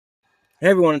Hey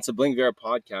everyone, it's a Bling Vera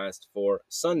podcast for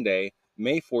Sunday,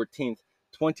 May 14th,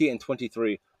 20 and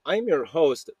 23. I'm your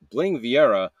host, Bling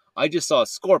Vieira. I just saw a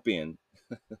scorpion.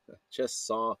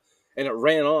 And it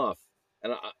ran off.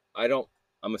 And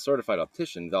I'm a certified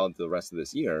optician, valid to the rest of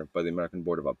this year by the American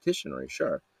Board of Opticianry,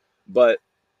 sure. But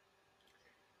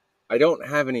I don't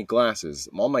have any glasses.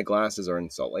 All my glasses are in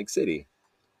Salt Lake City.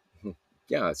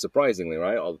 Yeah, surprisingly,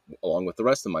 right? Along with the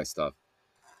rest of my stuff.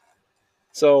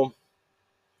 So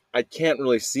I can't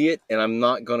really see it, and I'm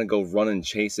not going to go run and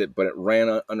chase it, but it ran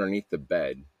underneath the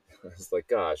bed. It's like,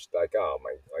 gosh, like, oh,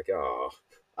 my, like, oh.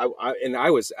 I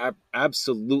was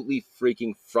absolutely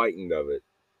freaking frightened of it.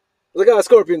 I was like, oh,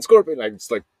 scorpion, scorpion. I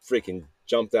just, like, freaking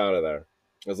jumped out of there.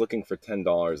 I was looking for $10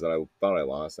 that I thought I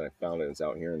lost, and I found it. It's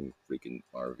out here in the freaking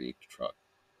RV truck.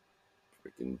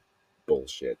 Freaking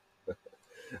bullshit.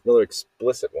 Another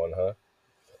explicit one, huh?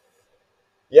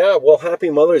 Yeah, well, happy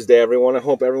Mother's Day, everyone. I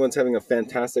hope everyone's having a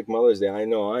fantastic Mother's Day. I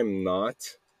know I'm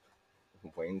not.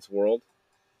 Wayne's World.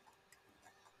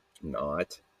 I'm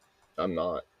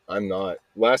not.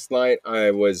 Last night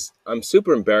I'm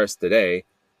super embarrassed today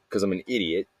because I'm an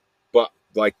idiot. But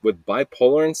like with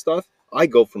bipolar and stuff, I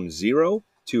go from 0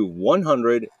 to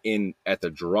 100 at the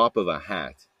drop of a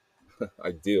hat.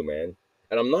 I do, man.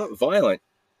 And I'm not violent.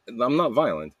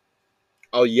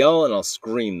 I'll yell and I'll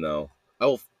scream though. I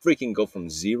will freaking go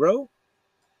from 0.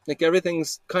 Like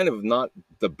everything's kind of not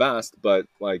the best, but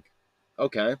like,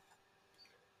 okay.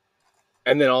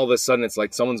 And then all of a sudden it's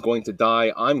like someone's going to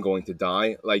die. I'm going to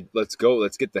die. Like, let's go.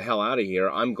 Let's get the hell out of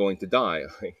here. I'm going to die.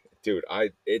 Dude,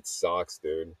 it sucks,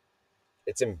 dude.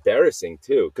 It's embarrassing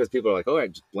too. Because people are like, oh, I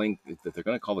just blink that they're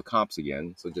going to call the cops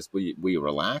again. So just, will you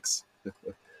relax?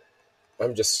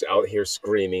 I'm just out here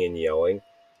screaming and yelling.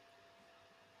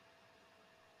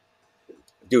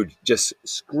 Dude, just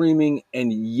screaming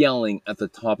and yelling at the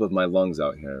top of my lungs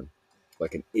out here.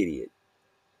 Like an idiot.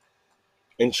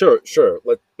 And sure.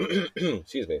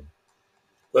 Excuse me.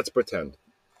 Let's pretend.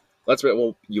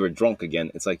 Well, you were drunk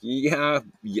again. It's like, yeah,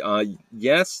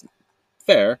 yes,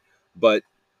 fair, but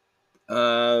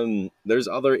there's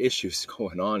other issues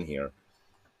going on here.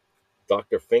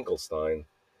 Dr. Finkelstein,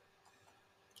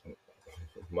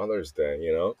 Mother's Day,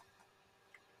 you know.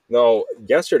 No,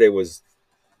 yesterday was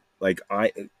like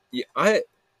I'm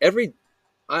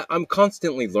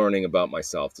constantly learning about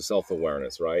myself, the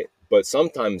self-awareness, right? But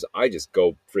sometimes I just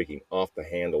go freaking off the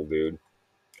handle, dude.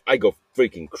 I go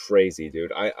freaking crazy,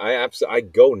 dude. I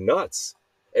go nuts,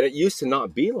 and it used to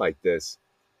not be like this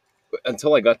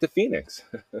until I got to Phoenix.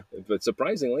 But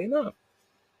surprisingly enough,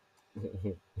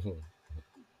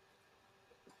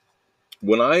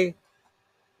 when I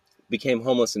became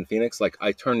homeless in Phoenix, like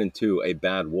I turned into a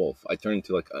bad wolf. I turned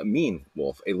into like a mean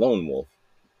wolf, a lone wolf.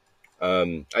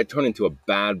 I turned into a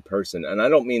bad person, and I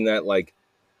don't mean that like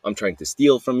I'm trying to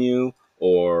steal from you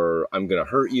or I'm gonna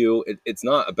hurt you. It's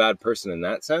not a bad person in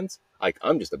that sense. Like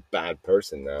I'm just a bad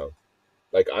person now.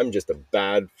 Like I'm just a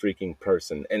bad freaking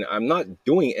person, and I'm not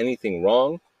doing anything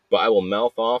wrong. But I will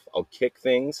mouth off. I'll kick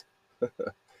things.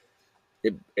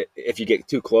 If you get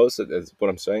too close, is what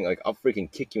I'm saying. Like I'll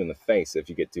freaking kick you in the face if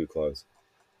you get too close.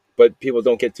 But people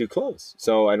don't get too close,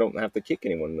 so I don't have to kick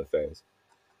anyone in the face.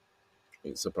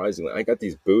 Surprisingly, I got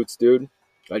these boots, dude.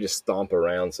 I just stomp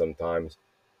around sometimes.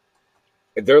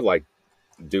 They're like,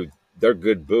 dude, they're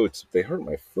good boots. They hurt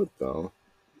my foot though.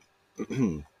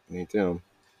 Me too.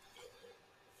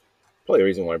 Probably the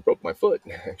reason why I broke my foot,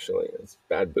 actually. It's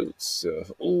bad boots.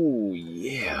 Oh,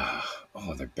 yeah.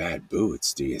 Oh, they're bad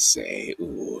boots, do you say?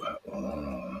 Ooh,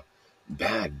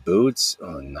 bad boots?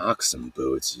 Oh, knock some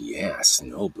boots. Yeah,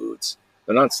 snow boots.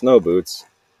 They're not snow boots.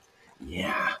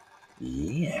 Yeah.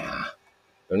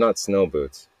 They're not snow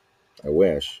boots. I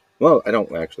wish. Well, I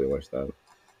don't actually wish that.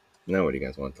 Now what do you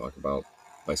guys want to talk about?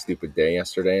 My stupid day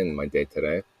yesterday and my day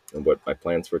today? And what my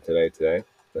plans for today?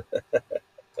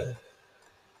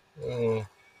 Yeah,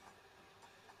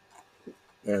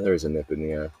 there's a nip in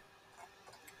the air.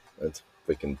 It's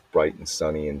freaking bright and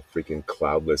sunny and freaking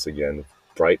cloudless again.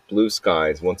 Bright blue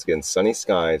skies once again. Sunny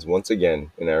skies once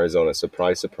again in Arizona.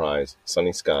 Surprise, surprise.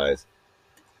 Sunny skies.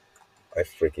 I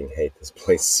freaking hate this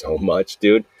place so much,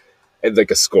 dude. It's like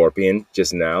a scorpion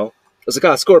just now. I was like,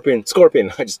 ah, scorpion.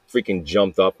 I just freaking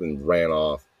jumped up and ran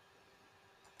off.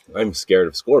 I'm scared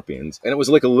of scorpions. And it was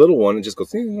like a little one. It just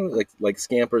goes, like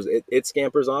scampers. It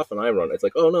scampers off and I run. It's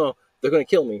like, oh no, they're going to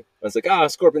kill me. And it's like, ah,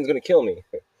 scorpion's going to kill me.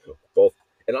 Both.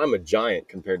 And I'm a giant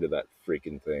compared to that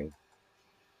freaking thing.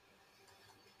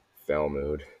 Foul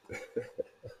mood.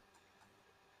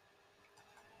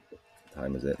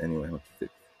 Time is it? Anyway,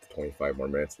 25 more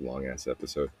minutes, long ass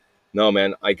episode. No,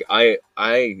 man, I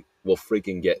will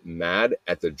freaking get mad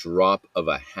at the drop of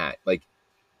a hat. Like,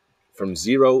 from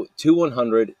 0 to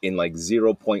 100 in like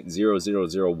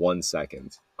 0.0001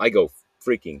 seconds. I go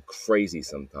freaking crazy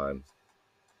sometimes.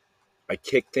 I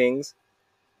kick things.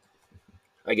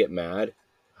 I get mad.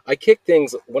 I kick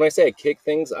things. When I say I kick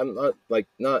things, I'm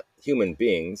not human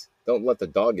beings. Don't let the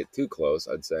dog get too close,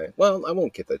 I'd say. Well, I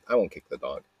won't kick the dog. I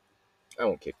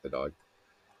won't kick the dog.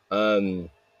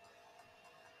 Um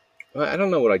I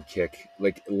don't know what I'd kick.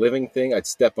 Like living thing, I'd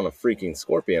step on a freaking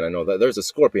scorpion. I know that there's a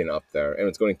scorpion up there and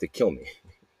it's going to kill me.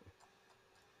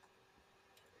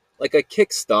 Like I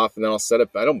kick stuff and then I'll set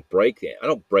up. I don't break it. I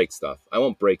don't break stuff. I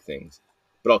won't break things,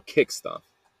 but I'll kick stuff.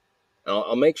 And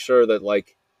I'll make sure that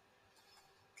like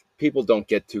people don't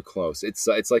get too close. It's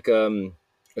like a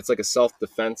self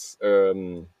defense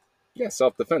yeah,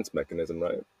 self defense mechanism,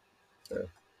 right? Yeah.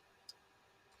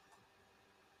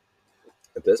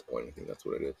 At this point, I think that's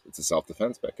what it is. It's a self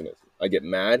defense mechanism. I get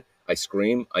mad, I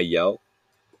scream, I yell.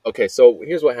 Okay, so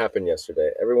here's what happened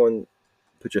yesterday. Everyone,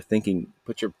 put your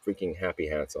freaking happy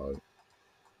hats on.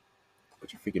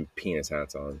 Put your freaking penis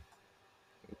hats on.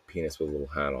 Penis with a little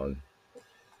hat on.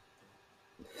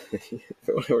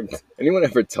 Anyone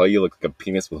ever tell you look like a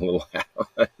penis with a little hat on?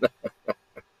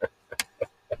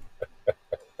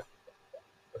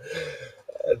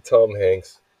 Tom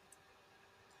Hanks.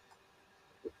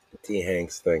 T.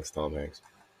 Hanks. Thanks, Tom Hanks.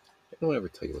 Anyone ever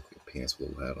tell you look like a penis with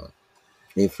a little hat on?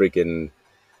 He freaking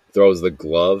throws the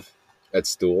glove at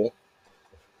Stool.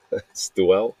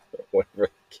 Stuel? Whatever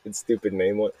kid's stupid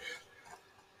name was.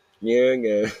 Yeah.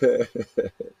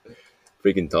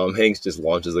 Freaking Tom Hanks just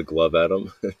launches a glove at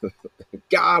him.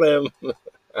 Got him!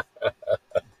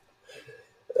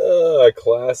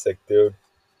 Classic, dude.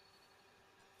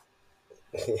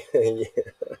 Yeah.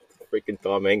 Freaking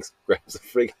Tom Hanks grabs a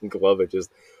freaking glove and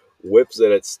just whips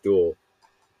it at Stool.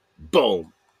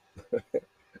 Boom!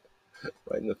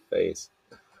 Right in the face.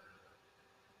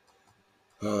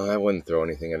 I wouldn't throw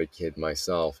anything at a kid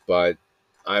myself, but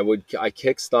I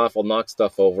kick stuff, I'll knock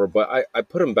stuff over, but I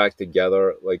put them back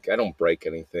together. Like, I don't break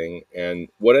anything. And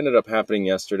what ended up happening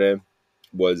yesterday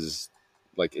was,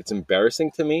 like, it's embarrassing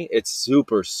to me. It's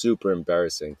super, super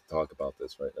embarrassing to talk about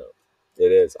this right now.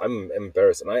 It is. I'm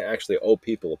embarrassed. And I actually owe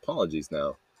people apologies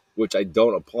now, which I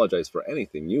don't apologize for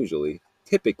anything usually.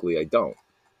 Typically, I don't.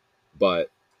 But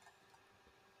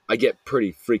I get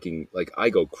pretty freaking, like, I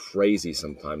go crazy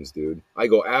sometimes, dude. I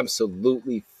go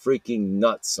absolutely freaking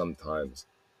nuts sometimes.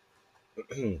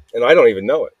 And I don't even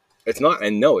know it. It's not,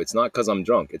 and no, it's not because I'm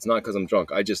drunk. It's not because I'm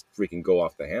drunk. I just freaking go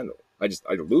off the handle. I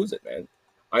lose it, man.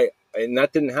 And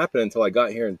that didn't happen until I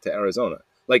got here into Arizona.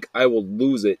 Like, I will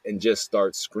lose it and just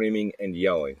start screaming and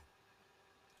yelling.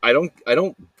 I don't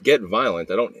get violent.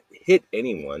 I don't hit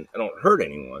anyone. I don't hurt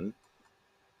anyone.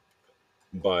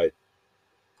 But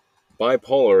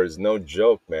bipolar is no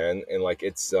joke, man. And like,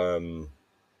 it's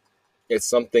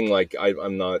something like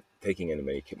I'm not taking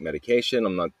any medication.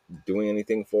 I'm not doing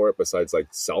anything for it besides like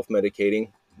self-medicating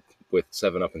with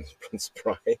 7-Up and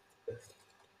Sprite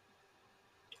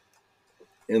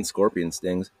and scorpion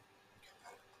stings.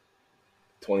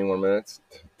 20 more minutes.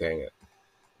 Dang it.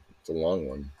 It's a long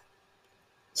one.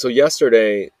 So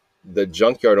yesterday, the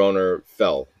junkyard owner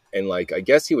fell. And like, I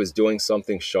guess he was doing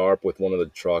something sharp with one of the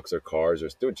trucks or cars, or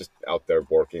just out there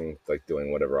working, like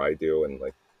doing whatever I do. And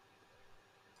like,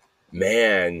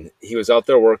 man, he was out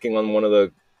there working on one of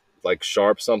the like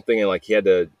sharp something, and like he had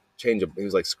to change. He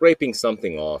was like scraping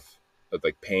something off with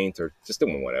like paint or just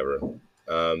doing whatever.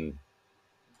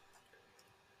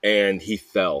 And he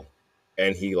fell,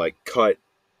 and he like cut.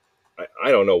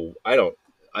 I don't know. I don't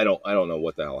know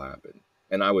what the hell happened.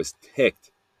 And I was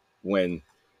ticked when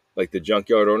like the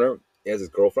junkyard owner has his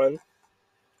girlfriend,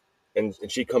 and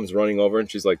she comes running over, and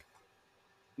she's like,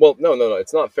 "Well, no,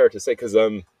 it's not fair to say, because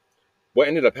what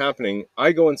ended up happening,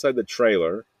 I go inside the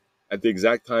trailer at the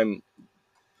exact time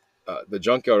the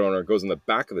junkyard owner goes in the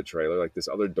back of the trailer, like this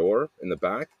other door in the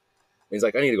back. And he's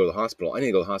like, I need to go to the hospital. I need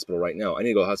to go to the hospital right now. I need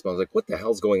to go to the hospital. I was like, what the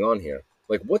hell's going on here?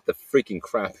 Like, what the freaking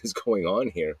crap is going on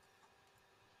here?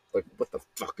 Like, what the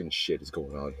fucking shit is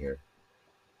going on here?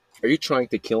 Are you trying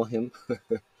to kill him?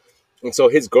 And so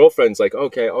his girlfriend's like,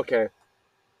 okay.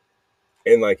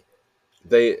 And like,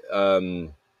 they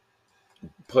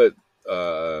put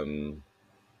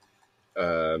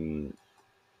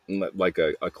like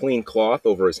a clean cloth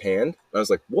over his hand. I was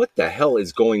like, what the hell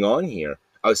is going on here?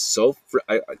 I was so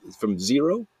from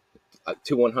 0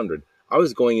 to 100. I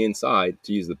was going inside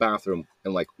to use the bathroom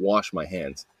and like wash my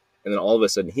hands, and then all of a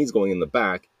sudden he's going in the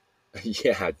back.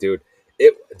 Yeah, dude.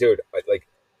 Like,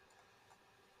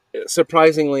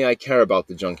 surprisingly, I care about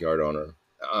the junkyard owner.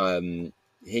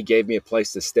 He gave me a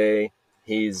place to stay.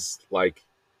 He's like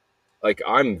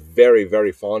I'm very,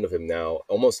 very fond of him now.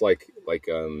 Almost like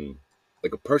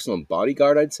like a personal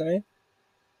bodyguard, I'd say.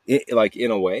 Like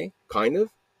in a way, kind of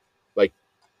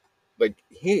like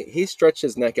he stretched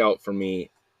his neck out for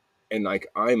me, and like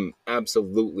I'm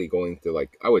absolutely going to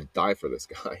like I would die for this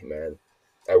guy, man.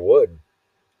 I would,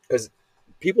 because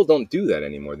people don't do that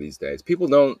anymore these days. People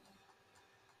don't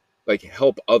like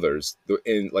help others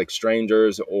in like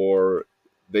strangers, or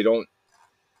they don't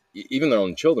even their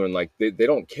own children. Like they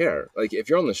don't care. Like if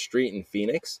you're on the street in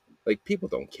Phoenix, like people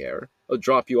don't care. They'll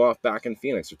drop you off back in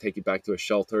Phoenix or take you back to a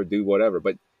shelter, do whatever.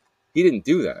 But he didn't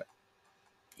do that.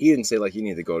 He didn't say like you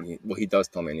need to go. Well, he does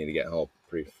tell me I need to get help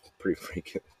pretty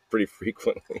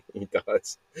frequently. He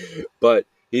does, but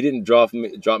he didn't drop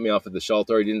me off at the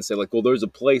shelter. He didn't say like, well, there's a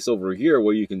place over here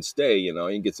where you can stay. You know,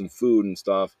 you can get some food and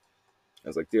stuff. I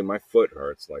was like, dude, my foot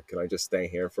hurts. Like, can I just stay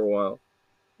here for a while?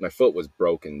 My foot was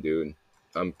broken, dude.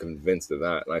 I'm convinced of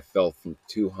that, and I fell from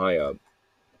too high up.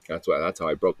 That's how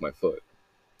I broke my foot.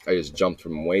 I just jumped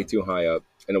from way too high up,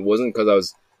 and it wasn't because I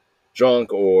was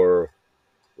drunk or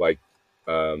like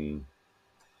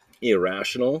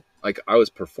irrational. Like I was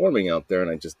performing out there,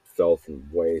 and I just fell from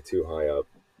way too high up,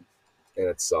 and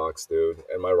it sucks, dude.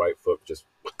 And my right foot just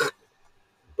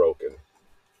broken.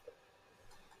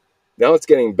 Now it's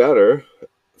getting better,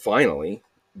 finally,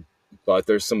 but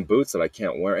there's some boots that I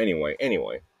can't wear anyway.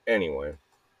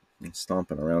 I'm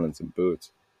stomping around in some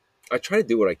boots. I try to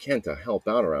do what I can to help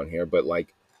out around here, but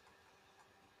like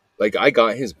I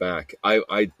got his back.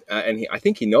 I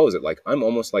think he knows it. Like I'm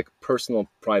almost like personal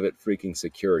private freaking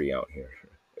security out here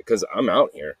because I'm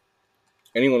out here.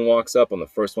 Anyone walks up, I'm the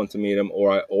first one to meet him,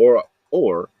 or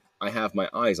I have my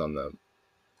eyes on them.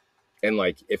 And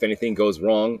like if anything goes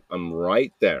wrong, I'm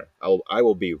right there. I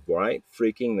will be right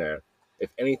freaking there.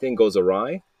 If anything goes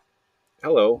awry,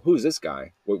 hello, who's this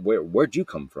guy? Where'd you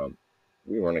come from?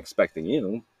 We weren't expecting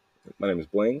you. My name is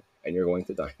Bling, and you're going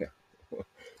to die now.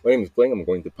 My name is Bling. I'm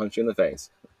going to punch you in the face.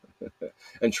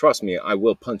 And trust me, I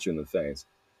will punch you in the face.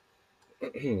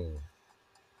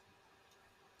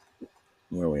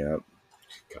 Where are we at?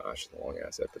 Gosh, long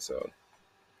ass episode.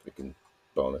 Freaking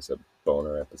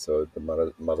boner episode,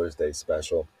 the Mother's Day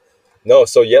special. No,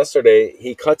 so yesterday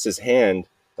he cuts his hand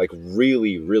like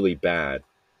really, really bad,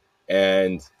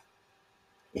 and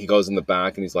he goes in the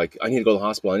back and he's like, I need to go to the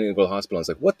hospital. I was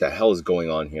like, what the hell is going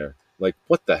on here? Like,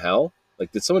 what the hell?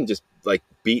 Like, did someone just like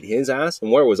beat his ass?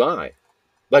 And where was I?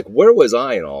 Like, where was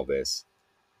I in all this?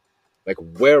 Like,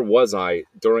 where was I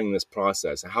during this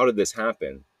process? How did this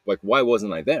happen? Like, why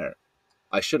wasn't I there?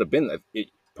 I should have been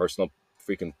personal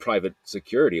freaking private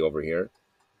security over here.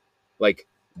 Like,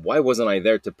 why wasn't I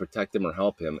there to protect him or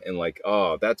help him? And like,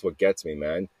 oh, that's what gets me,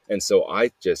 man. And so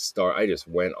I just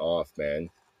went off, man.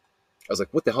 I was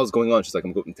like, what the hell's going on? She's like,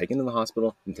 I'm taking him to the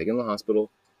hospital.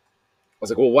 I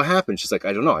was like, well, what happened? She's like,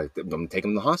 I don't know. I'm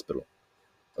taking him to the hospital.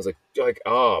 I was like,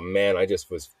 oh man, I just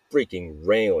was freaking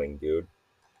railing, dude.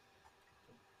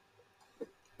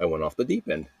 I went off the deep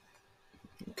end.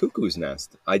 Cuckoo's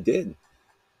nest. I did.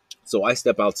 So I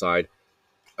step outside.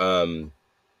 The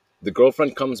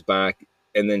girlfriend comes back,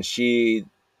 and then she's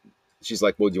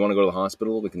like, well, do you want to go to the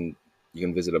hospital? You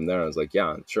can visit him there. I was like,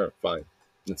 yeah, sure, fine,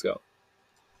 let's go.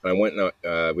 And I went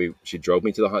and she drove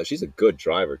me to the hospital. She's a good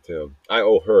driver too. I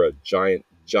owe her a giant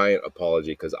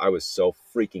apology because I was so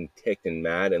freaking ticked and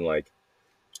mad and like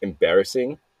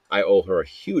embarrassing. I owe her a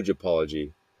huge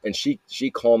apology, and she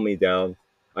calmed me down.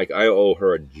 Like I owe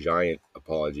her a giant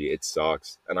apology. It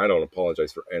sucks, and I don't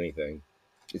apologize for anything.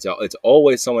 It's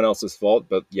always someone else's fault.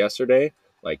 But yesterday,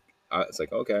 like it's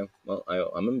like, okay, well,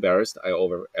 I'm embarrassed. I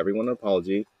owe everyone an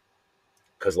apology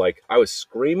because like I was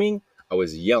screaming, I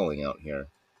was yelling out here.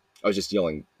 I was just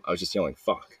yelling,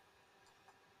 fuck.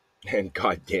 And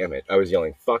god damn it. I was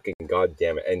yelling fucking god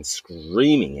damn it and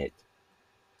screaming it.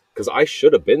 Because I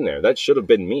should have been there. That should have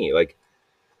been me. Like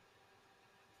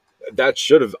I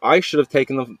should have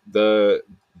taken the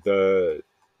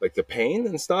like the pain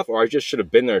and stuff, or I just should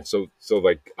have been there. So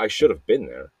like I should have been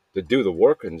there to do the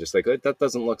work and just like that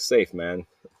doesn't look safe, man.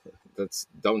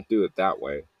 Don't do it that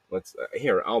way.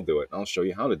 Here, I'll do it. I'll show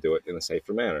you how to do it in a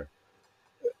safer manner.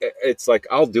 It's like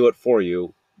I'll do it for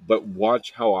you, but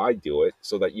watch how I do it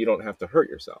so that you don't have to hurt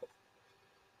yourself.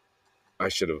 I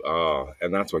should have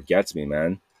and that's what gets me,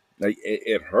 man. Like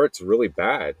it hurts really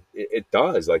bad. It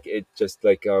does. Like it just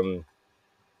like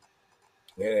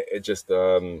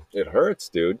it hurts,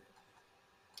 dude.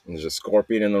 And there's a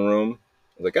scorpion in the room.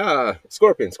 I was like,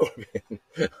 scorpion.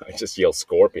 I just yell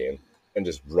scorpion and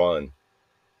just run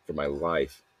for my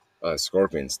life.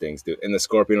 Scorpion stings, dude. And the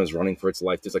scorpion was running for its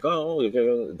life. Just like,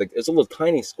 it's a little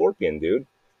tiny scorpion, dude.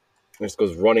 It just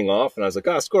goes running off, and I was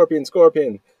like, scorpion.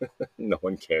 No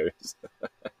one cares.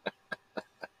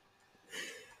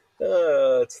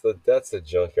 That's the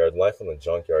junkyard life on the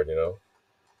junkyard, you know.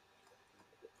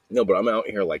 No, but I'm out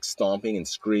here like stomping and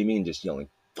screaming and just yelling,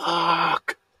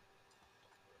 "Fuck!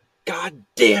 God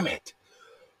damn it!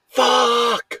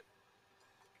 Fuck!"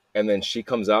 And then she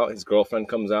comes out, his girlfriend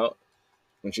comes out,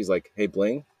 and she's like, "Hey,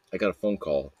 Bling, I got a phone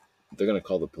call. They're gonna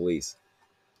call the police.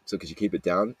 So could you keep it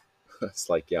down?" It's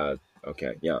like, yeah,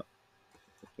 okay, yeah.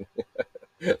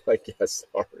 Like, yeah,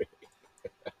 sorry.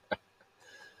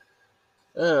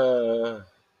 Uh,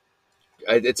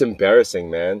 it's embarrassing,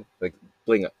 man. Like,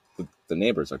 Bling, the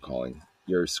neighbors are calling.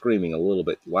 You're screaming a little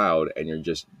bit loud, and you're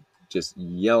just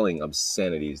yelling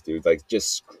obscenities, dude. Like,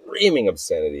 just screaming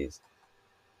obscenities.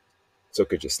 So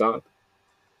could you stop?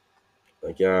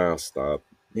 Like, yeah, I'll stop.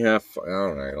 Yeah,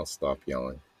 all right, I'll stop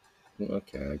yelling.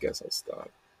 Okay, I guess I'll stop.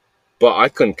 But I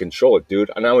couldn't control it, dude.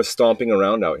 And I was stomping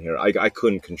around out here. I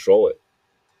couldn't control it.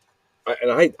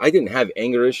 I didn't have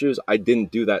anger issues. I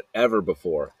didn't do that ever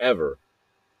before, ever.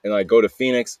 And I go to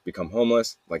Phoenix, become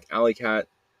homeless, like Alley Cat,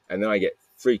 and then I get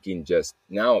freaking just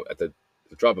now at the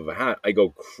drop of a hat, I go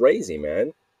crazy,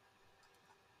 man.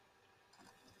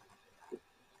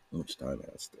 How much time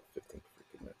has still? 15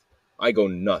 freaking minutes. I go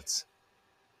nuts.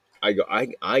 I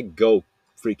go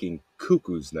freaking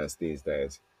cuckoo's nest these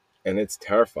days, and it's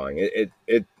terrifying.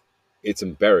 It's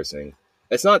embarrassing.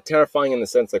 It's not terrifying in the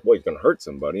sense like, well, you're gonna hurt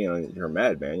somebody, you know, you're a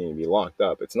madman, you're gonna be locked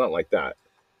up. It's not like that.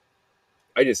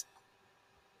 I just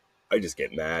I just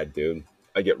get mad, dude.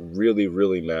 I get really,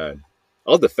 really mad.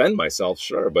 I'll defend myself,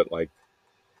 sure, but like,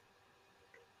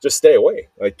 just stay away.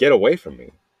 Like, get away from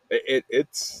me.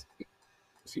 It's.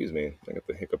 Excuse me, I got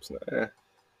the hiccups now.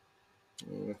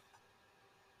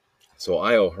 So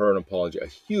I owe her an apology, a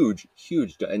huge,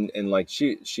 huge, and like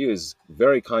she was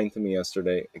very kind to me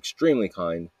yesterday, extremely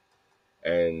kind,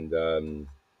 and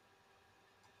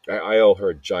I owe her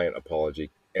a giant apology.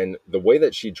 And the way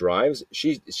that she drives,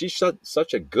 she's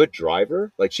such a good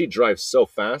driver. Like, she drives so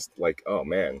fast, like, oh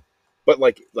man, but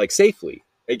like safely.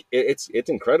 It's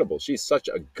incredible. She's such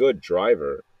a good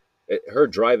driver. Her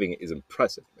driving is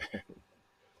impressive.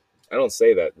 I don't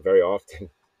say that very often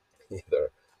either.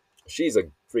 She's a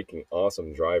freaking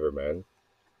awesome driver, man.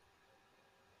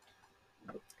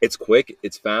 It's quick,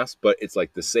 it's fast, but it's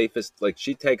like the safest. Like,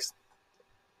 she takes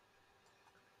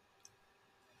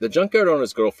the junkyard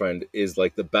owner's girlfriend is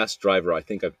like the best driver I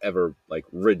think I've ever like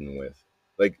ridden with.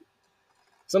 Like,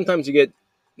 sometimes you get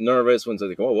nervous when it's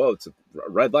like, oh, whoa, it's a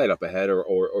red light up ahead,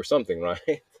 or something,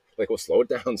 right? Like, well, slow it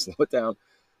down, slow it down.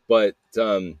 But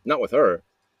not with her.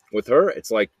 With her,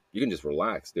 it's like you can just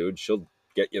relax, dude. She'll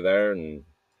get you there in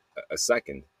a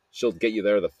second. She'll get you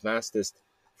there the fastest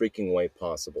freaking way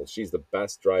possible. She's the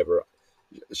best driver.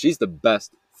 She's the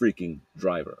best freaking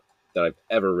driver that I've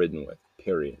ever ridden with,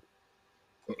 period.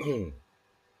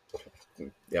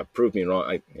 Yeah, prove me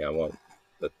wrong. Yeah, well,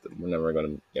 we're never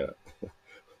going to,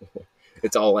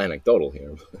 it's all anecdotal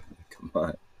here. Come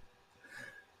on.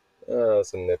 Oh,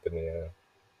 it's a nip in the air.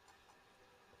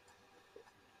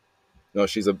 No,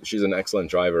 she's an excellent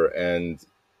driver and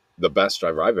the best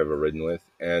driver I've ever ridden with.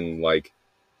 And like,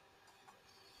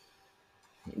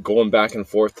 going back and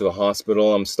forth to the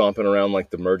hospital, I'm stomping around like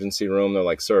the emergency room. They're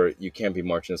like, "Sir, you can't be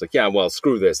marching." It's like, "Yeah, well,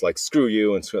 screw this. Like, screw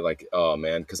you." And so, like, oh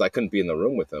man, because I couldn't be in the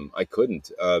room with him. I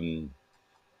couldn't.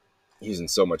 He's in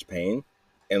so much pain,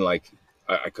 and like,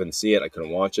 I couldn't see it. I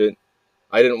couldn't watch it.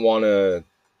 I didn't want to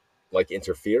like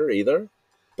interfere either,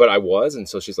 but I was. And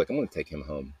so she's like, "I'm going to take him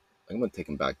home. I'm going to take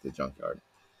him back to the junkyard."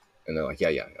 And they're like, "Yeah,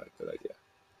 yeah, yeah, good idea."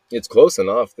 It's close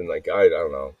enough. Then like, I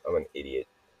don't know. I'm an idiot.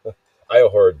 I owe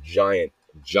her a giant,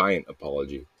 giant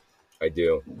apology. I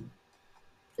do.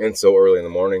 And so early in the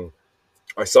morning,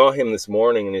 I saw him this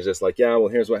morning, and he's just like, "Yeah, well,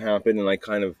 here's what happened." And I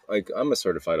kind of like, I'm a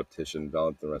certified optician,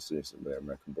 developed the rest of the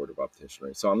American Board of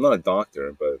Opticianry. So I'm not a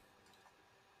doctor, but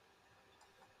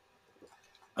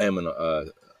I am a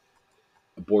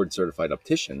board certified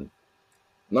optician,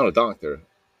 not a doctor,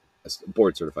 a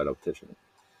board certified optician.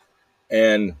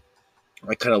 And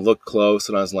I kind of looked close,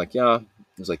 and I was like, "Yeah." I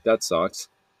was like, "That sucks."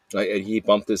 He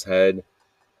bumped his head.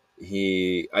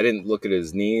 I didn't look at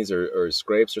his knees or his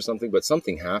scrapes or something, but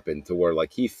something happened to where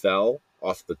like he fell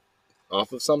off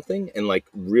of something and like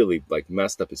really like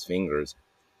messed up his fingers.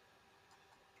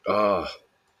 Ah,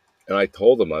 and I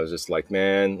told him, I was just like,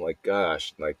 "Man, like,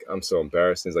 gosh, like, I'm so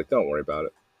embarrassed." And he's like, "Don't worry about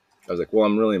it." I was like, "Well,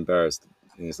 I'm really embarrassed."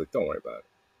 And he's like, "Don't worry about it."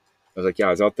 I was like, "Yeah,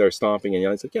 I was out there stomping," and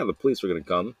he's like, "Yeah, the police were gonna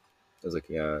come." I was like,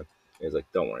 "Yeah." And he's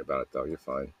like, "Don't worry about it, though. You're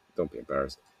fine. Don't be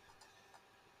embarrassed."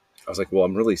 I was like, "Well,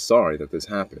 I'm really sorry that this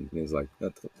happened." And he's like,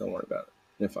 "Don't worry about it.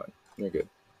 You're fine. You're good."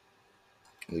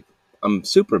 Like, I'm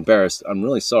super embarrassed. I'm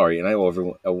really sorry, and I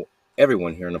owe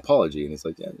everyone here an apology. And he's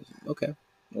like, "Yeah, okay.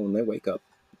 Well, when they wake up."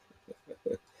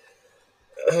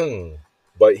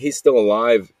 But he's still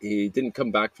alive. He didn't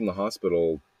come back from the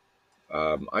hospital.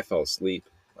 I fell asleep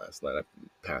last night. I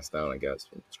passed out, I guess,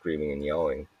 from screaming and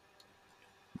yelling.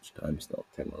 Which time still?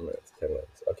 10 more minutes. 10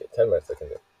 minutes. Okay, 10 minutes I can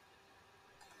do.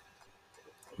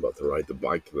 I'm about to ride the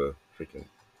bike to the freaking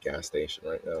gas station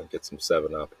right now. Get some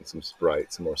 7-Up and some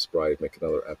Sprite. Some more Sprite. Make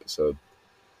another episode.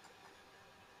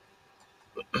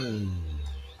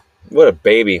 What a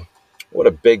baby. What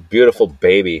a big, beautiful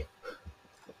baby.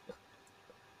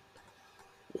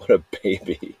 What a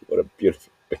baby. What a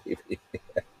beautiful baby.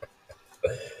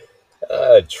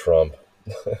 Trump.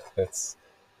 It's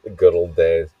the good old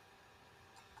days.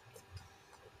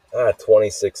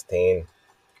 2016.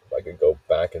 If I could go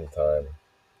back in time.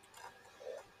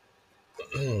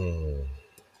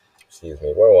 Excuse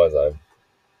me. Where was I?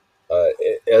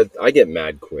 I get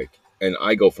mad quick, and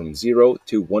I go from 0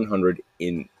 to 100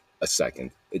 in a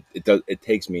second. It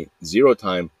takes me zero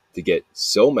time to get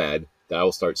so mad that I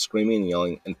will start screaming and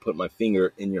yelling and put my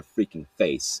finger in your freaking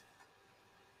face.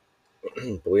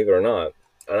 Believe it or not.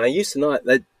 And I used to not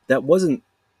that wasn't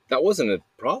a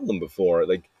problem before.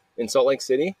 Like in Salt Lake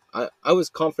City, I was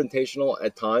confrontational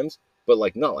at times, but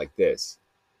like not like this.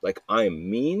 Like I am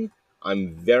mean,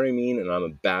 I'm very mean, and I'm a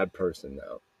bad person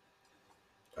now,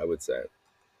 I would say.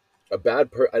 I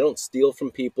don't steal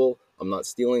from people. I'm not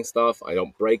stealing stuff. I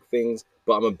don't break things,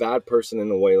 but I'm a bad person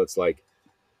in a way that's like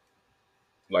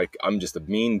I'm just a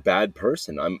mean bad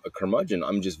person. I'm a curmudgeon.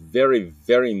 I'm just very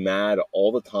very mad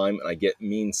all the time, and I get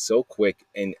mean so quick,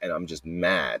 and I'm just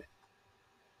mad.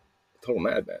 Total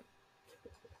madman.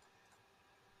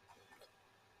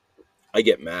 I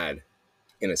get mad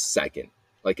in a second.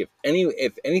 Like if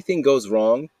anything goes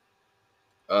wrong,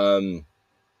 um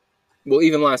well,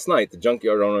 even last night the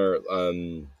junkyard owner,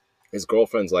 his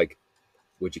girlfriend's like,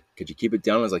 could you keep it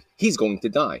down? I was like, he's going to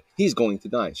die. He's going to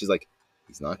die. She's like,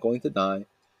 he's not going to die.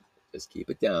 Just keep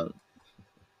it down.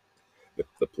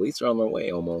 The police are on their way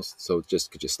almost. So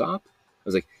just could you stop? I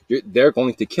was like, they're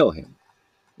going to kill him.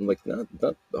 I'm like, no,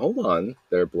 hold on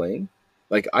there, Blaine.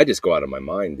 Like, I just go out of my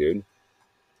mind, dude.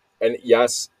 And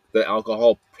yes, the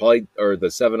alcohol probably, or the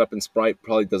 7-Up and Sprite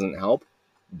probably doesn't help,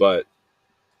 but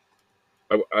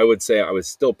I would say I would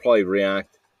still probably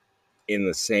react in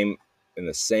the same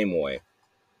way,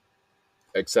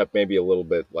 except maybe a little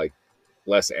bit like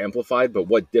less amplified. But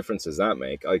what difference does that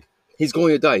make? Like, he's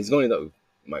going to die. He's going to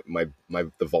die. My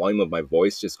the volume of my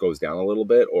voice just goes down a little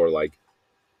bit, or like,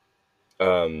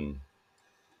 oh,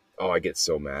 I get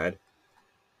so mad.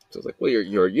 So it's like, well,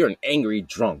 you're an angry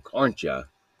drunk, aren't you?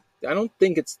 I don't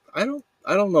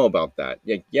know about that.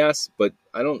 Yeah, yes, but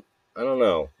I don't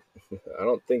know. I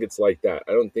don't think it's like that.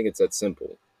 I don't think it's that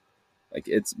simple. Like,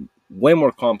 it's way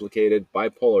more complicated.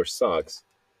 Bipolar sucks,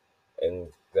 and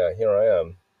here I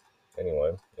am.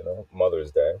 Anyway,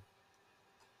 Mother's Day.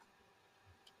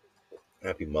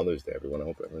 Happy Mother's Day, everyone. I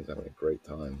hope everyone's having a great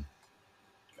time.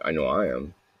 I know I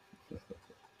am.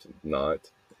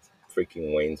 Not.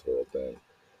 Freaking Wayne's World, then.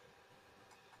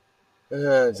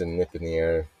 There's a nip in the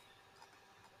air.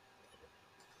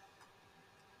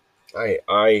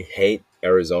 I hate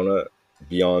Arizona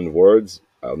beyond words.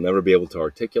 I'll never be able to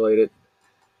articulate it.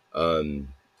 Um,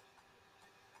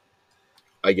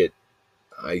 I get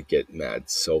I get mad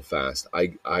so fast.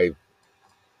 I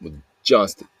would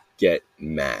just get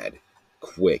mad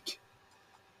quick.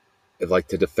 Like,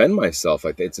 to defend myself,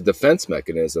 I think it's a defense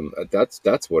mechanism.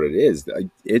 That's what it is.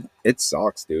 It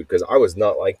sucks, dude. Because I was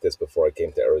not like this before I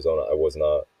came to Arizona. I was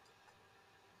not.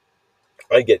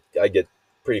 I get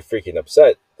pretty freaking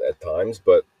upset at times,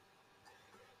 but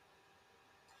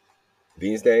in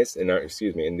these days in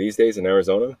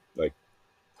Arizona, like,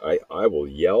 I will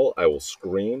yell, I will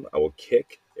scream, I will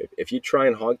kick. If you try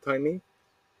and hog tie me,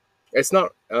 it's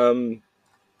not. I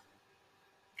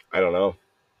don't know.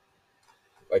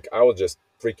 Like, I will just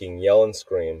freaking yell and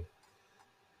scream.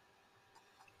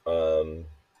 Um,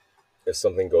 if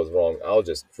something goes wrong, I'll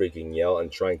just freaking yell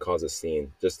and try and cause a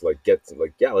scene. Just like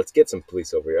yeah, let's get some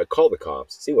police over here. I call the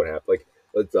cops, see what happens. Like,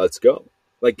 let's go.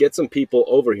 Like, get some people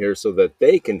over here so that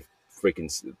they can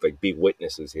freaking like be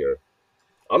witnesses here.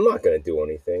 I'm not gonna do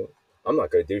anything. I'm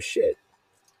not gonna do shit.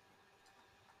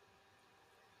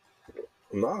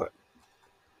 I'm not.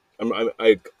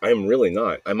 I'm really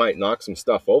not. I might knock some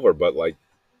stuff over, but like,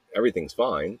 everything's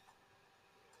fine.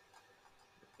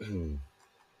 But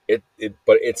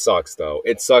it sucks though.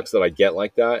 It sucks that I get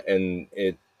like that, and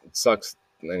it sucks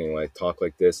anyway. I talk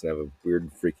like this and have a weird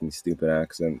freaking stupid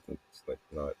accent. It's like,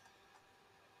 not.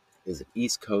 Is it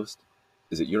East Coast?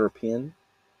 Is it European?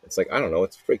 It's like, I don't know.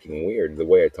 It's freaking weird the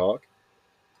way I talk.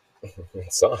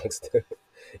 It sucks.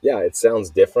 Yeah, it sounds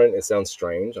different. It sounds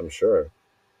strange. I'm sure.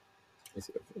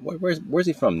 Where's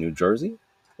he from? New Jersey?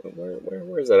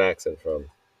 Where's that accent from?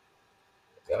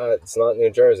 It's not New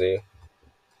Jersey.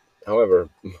 However,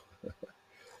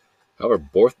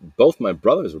 both my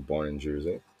brothers were born in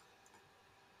Jersey.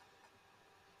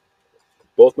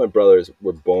 Both my brothers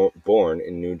were born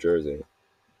in New Jersey,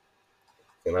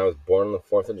 and I was born on the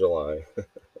 4th of July.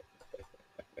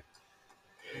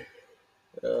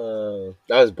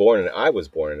 I was born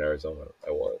in Arizona.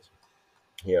 I was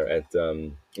here at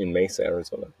in Mesa,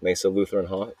 Arizona, Mesa Lutheran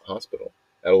Hospital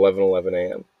at 11:11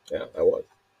 a.m. Yeah, I was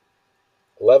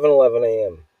 11:11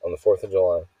 a.m. on the 4th of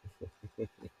July.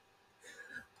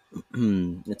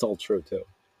 It's all true too.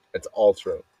 It's all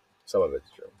true. Some of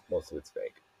it's true. Most of it's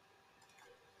fake.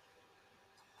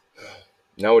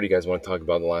 Now, what do you guys want to talk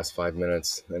about in the last 5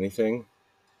 minutes? Anything?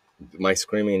 My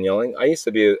screaming and yelling. I used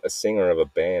to be a singer of a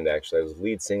band. Actually, I was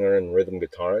lead singer and rhythm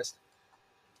guitarist,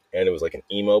 and it was like an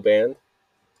emo band.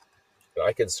 And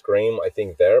I could scream, I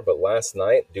think, there. But last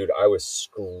night, dude, I was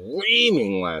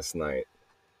screaming last night.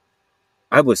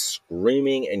 I was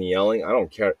screaming and yelling. I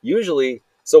don't care. Usually,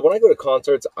 so when I go to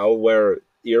concerts, I'll wear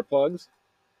earplugs.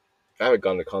 I haven't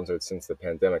gone to concerts since the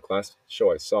pandemic. Last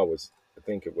show I saw was, I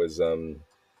think it was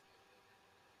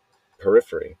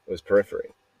Periphery. It was Periphery.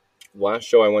 Last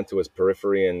show I went to was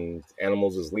Periphery and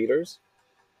Animals as Leaders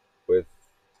with,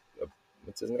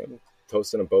 what's his name?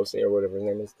 Tosin Abosi or whatever his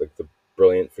name is. The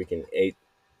brilliant freaking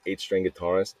eight-string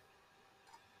guitarist.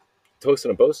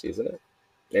 Tosin Abosi, isn't it?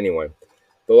 Anyway,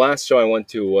 the last show I went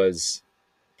to was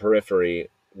Periphery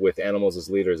with Animals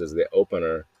as Leaders as the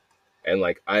opener. And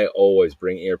like, I always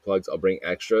bring earplugs. I'll bring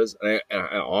extras, and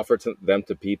I offer them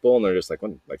to people, and they're just like,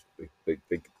 what? Like they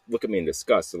look at me in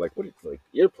disgust. They're like, "What are you, like,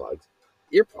 earplugs?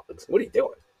 Earplugs? What are you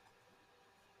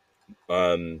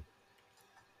doing?"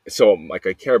 So like,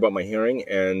 I care about my hearing,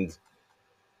 and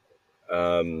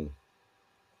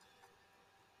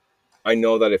I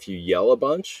know that if you yell a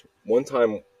bunch, one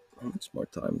time, how much more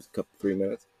time? A couple 3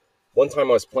 minutes. One time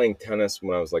I was playing tennis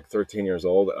when I was like 13 years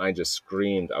old, and I just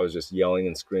screamed. I was just yelling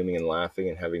and screaming and laughing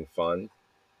and having fun.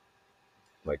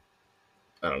 Like,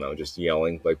 I don't know, just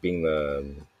yelling, like being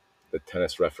the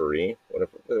tennis referee. What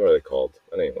are they called?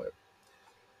 But anyway,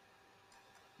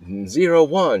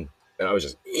 0-1, and I was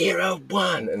just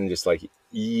 0-1, and just like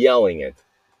yelling it.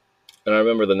 And I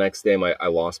remember the next day, I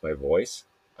lost my voice.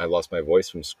 I lost my voice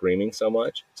from screaming so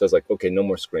much. So I was like, okay, no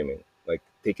more screaming. Like,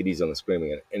 take it easy on the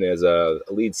screaming. And as a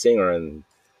lead singer and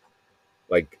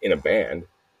like in a band,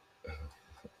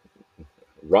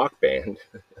 rock band,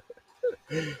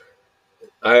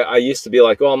 I used to be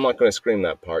like, oh, I'm not going to scream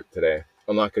that part today.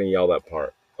 I'm not going to yell that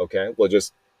part. Okay,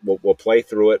 we'll play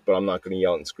through it, but I'm not going to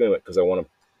yell and scream it because I want to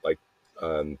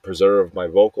like preserve my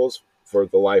vocals for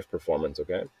the live performance.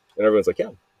 Okay, and everyone's like,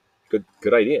 yeah,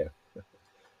 good idea.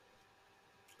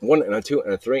 1 and a 2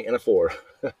 and a 3 and a 4.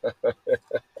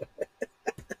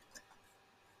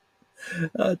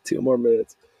 2 more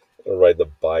minutes. I'm gonna ride the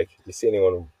bike. You see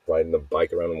anyone riding the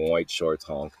bike around in white shorts?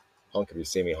 Honk, honk if you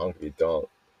see me. Honk if you don't.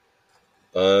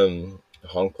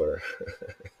 Honkler,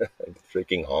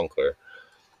 freaking honkler.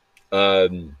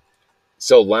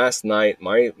 So last night,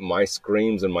 my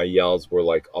screams and my yells were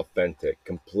like authentic,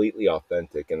 completely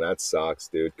authentic, and that sucks,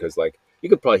 dude. Because like, you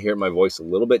could probably hear my voice a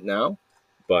little bit now,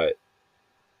 but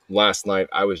last night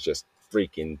I was just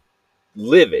freaking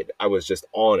livid. I was just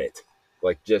on it,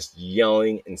 like just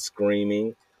yelling and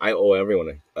screaming. I owe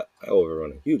everyone a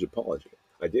huge apology.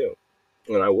 I do,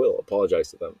 and I will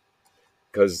apologize to them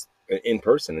because in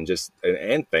person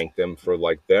and thank them for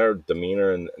like their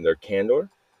demeanor and their candor.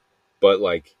 But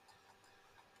like,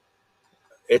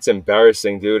 it's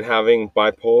embarrassing, dude. Having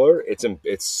bipolar,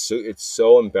 it's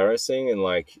so embarrassing, and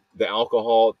like the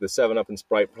alcohol, the 7-Up and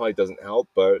Sprite probably doesn't help,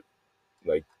 but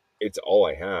like, it's all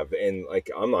I have, and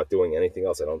like, I'm not doing anything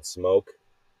else. I don't smoke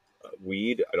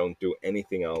weed. I don't do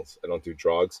anything else. I don't do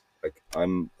drugs. Like,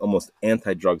 I'm almost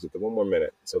anti-drugs at the 1 more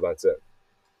minute, so that's it.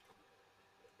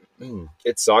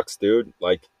 It sucks, dude.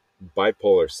 Like,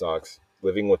 bipolar sucks.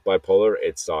 Living with bipolar,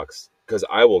 it sucks. Because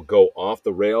I will go off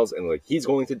the rails and like, he's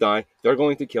going to die. They're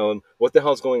going to kill him. What the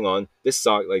hell's going on? This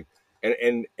sucks. Like,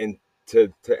 and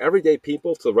to everyday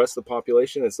people, to the rest of the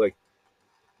population, it's like,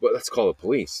 well, let's call the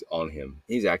police on him.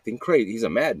 He's acting crazy. He's a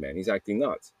madman. He's acting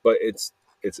nuts. But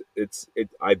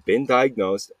I've been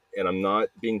diagnosed and I'm not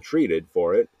being treated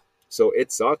for it. So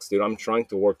it sucks, dude. I'm trying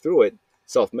to work through it,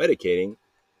 self-medicating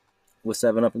with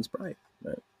 7-Up and Sprite.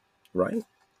 Right? Right.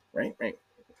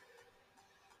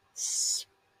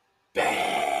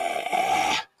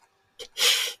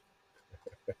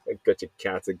 Got your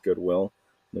cats at Goodwill.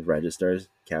 The registers.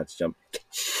 Cats jump.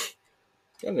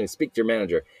 I'm going to speak to your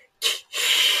manager.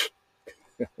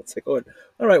 It's like, oh,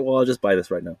 all right, well, I'll just buy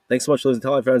this right now. Thanks so much for listening.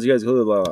 Tell my friends, you guys. Blah, blah, blah.